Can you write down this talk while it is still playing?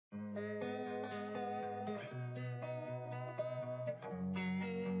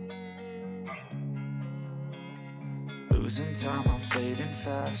losing time, I'm fading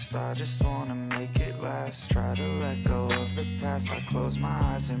fast. I just wanna make it last. Try to let go of the past. I close my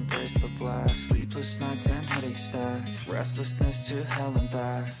eyes, embrace the blast. Sleepless nights and headaches stack. Restlessness to hell and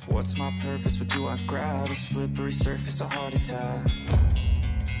back. What's my purpose? What do I grab? A slippery surface, a heart attack.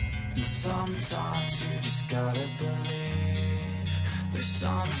 And sometimes you just gotta believe there's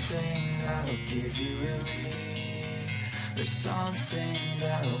something that'll give you relief. There's something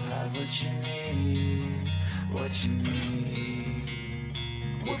that'll have what you need, what you need.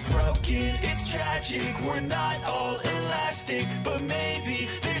 We're broken, it's tragic, we're not all elastic, but maybe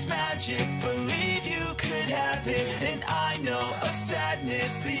there's magic. Believe you could have it, and I know of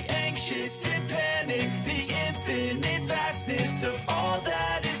sadness, the anxious and panic, the infinite vastness of all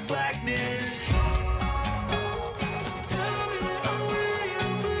that is blackness.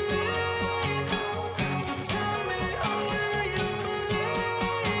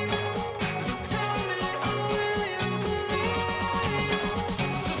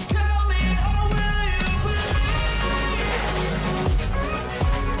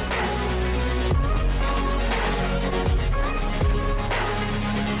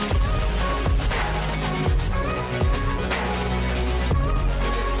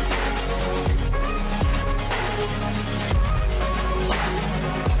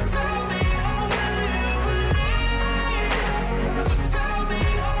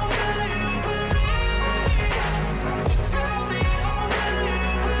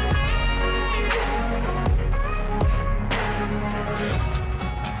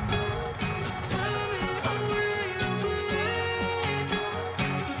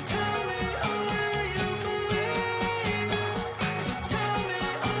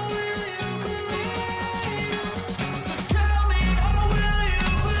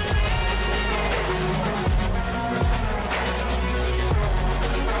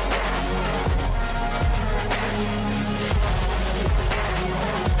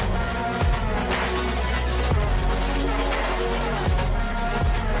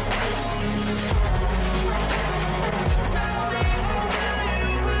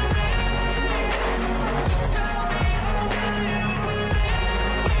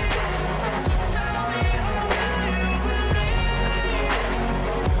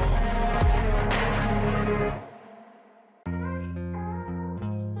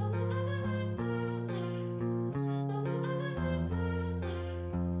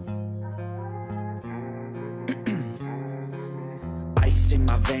 In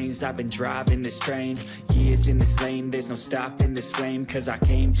my veins, I've been driving this train. Years in this lane, there's no stopping this flame. Cause I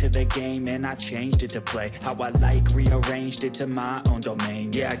came to the game and I changed it to play how I like, rearranged it to my own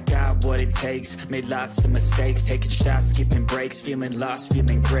domain. Yeah, I got what it takes, made lots of mistakes, taking shots, skipping breaks, feeling lost,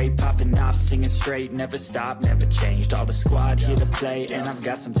 feeling great, popping off, singing straight, never stopped, never changed. All the squad here to play, and I've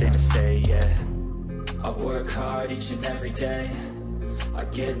got something to say, yeah. I work hard each and every day, I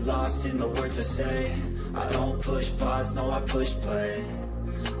get lost in the words I say. I don't push pause, no, I push play.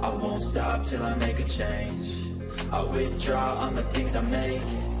 I won't stop till I make a change. I withdraw on the things I make.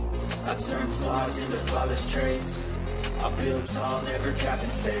 I turn flaws into flawless traits. I build tall, never capped in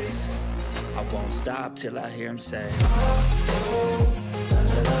space. I won't stop till I hear him say,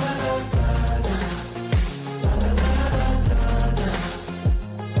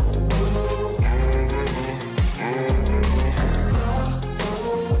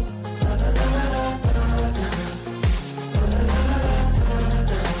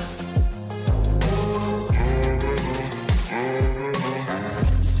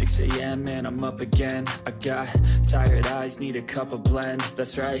 and I'm up again. I got tired eyes, need a cup of blend.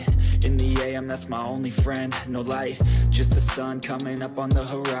 That's right, in the AM, that's my only friend. No light, just the sun coming up on the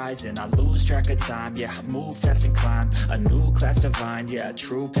horizon. I lose track of time, yeah, I move fast and climb a new class divine, yeah,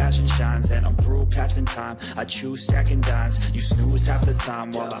 true passion shines. And I'm through passing time, I choose stacking dimes. You snooze half the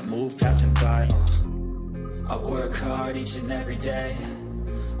time while I move passing by. I work hard each and every day,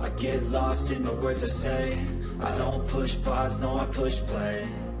 I get lost in the words I say. I don't push pause, no, I push play.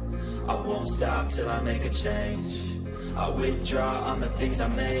 I won't stop till I make a change. I withdraw on the things I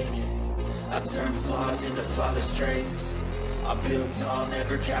make. I turn flaws into flawless traits. I build tall,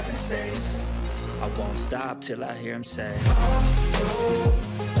 never capped in space. I won't stop till I hear him say,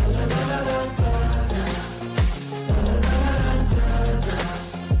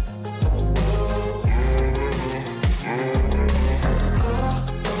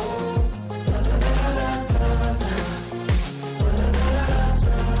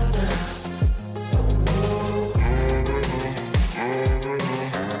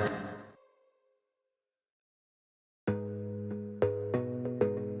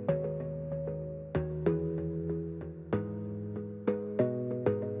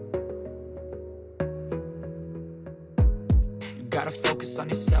 focus on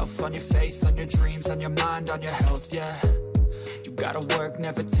yourself, on your faith, on your dreams, on your mind, on your health, yeah. You gotta work,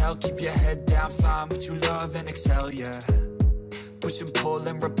 never tell, keep your head down, find what you love and excel, yeah. Push and pull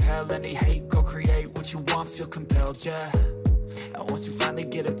and repel any hate, go create what you want, feel compelled, yeah. And once you finally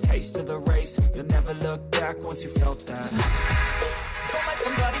get a taste of the race, you'll never look back once you felt that. Don't let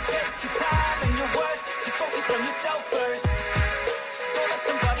somebody take your time and your worth, just focus on yourself first. Don't let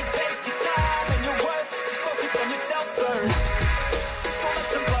somebody take your time and your worth, just focus on yourself first. Don't let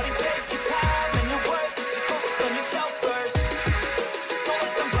somebody take your time and your worth, just focus on yourself first. Don't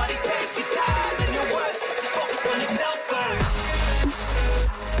let somebody take your time and your worth, just focus on yourself first.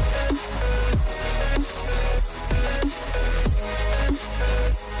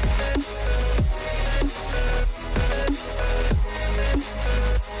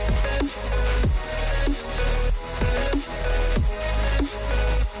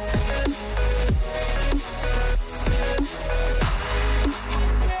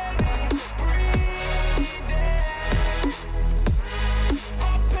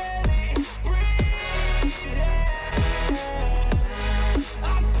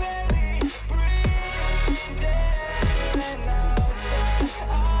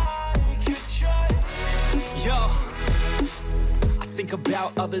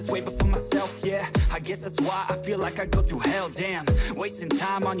 About others way before myself, yeah. I guess that's why I feel like I go through hell, damn. Wasting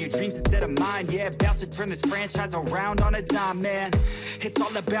time on your dreams instead of mine, yeah. About to turn this franchise around on a dime, man. It's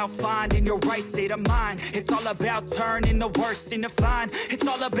all about finding your right state of mind. It's all about turning the worst into fine. It's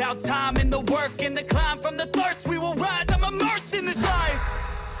all about time and the work and the climb. From the thirst we will rise, I'm immersed in this life.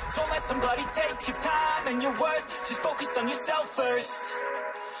 Don't let somebody take your time and your worth, just focus on yourself first.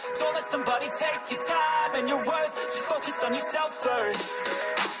 Don't let somebody take your time and your worth, just focus on yourself first.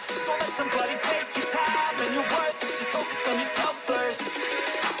 Don't let somebody take your time and your worth, just focus on yourself first.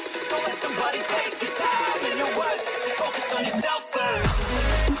 Don't let somebody take your time and your worth, just focus on yourself first.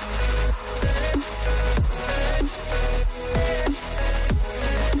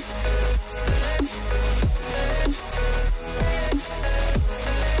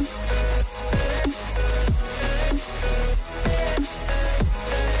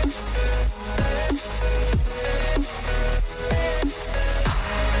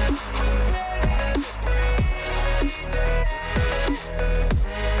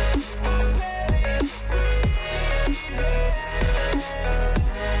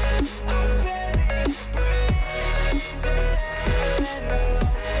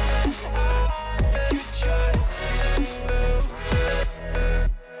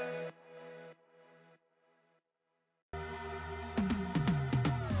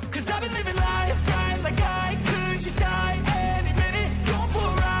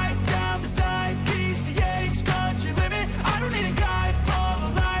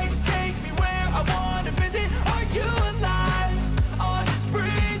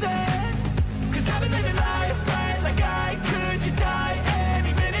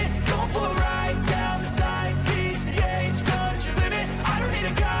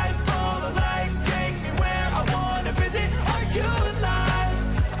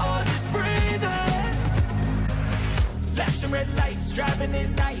 Driving at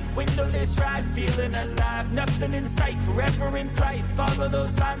night, windowless ride, feeling alive. Nothing in sight, forever in flight. Follow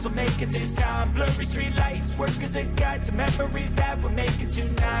those lines, we'll make it this time. Blurry street lights, work as a guide to memories that we're making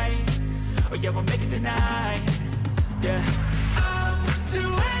tonight. Oh yeah, we'll make it tonight. Yeah.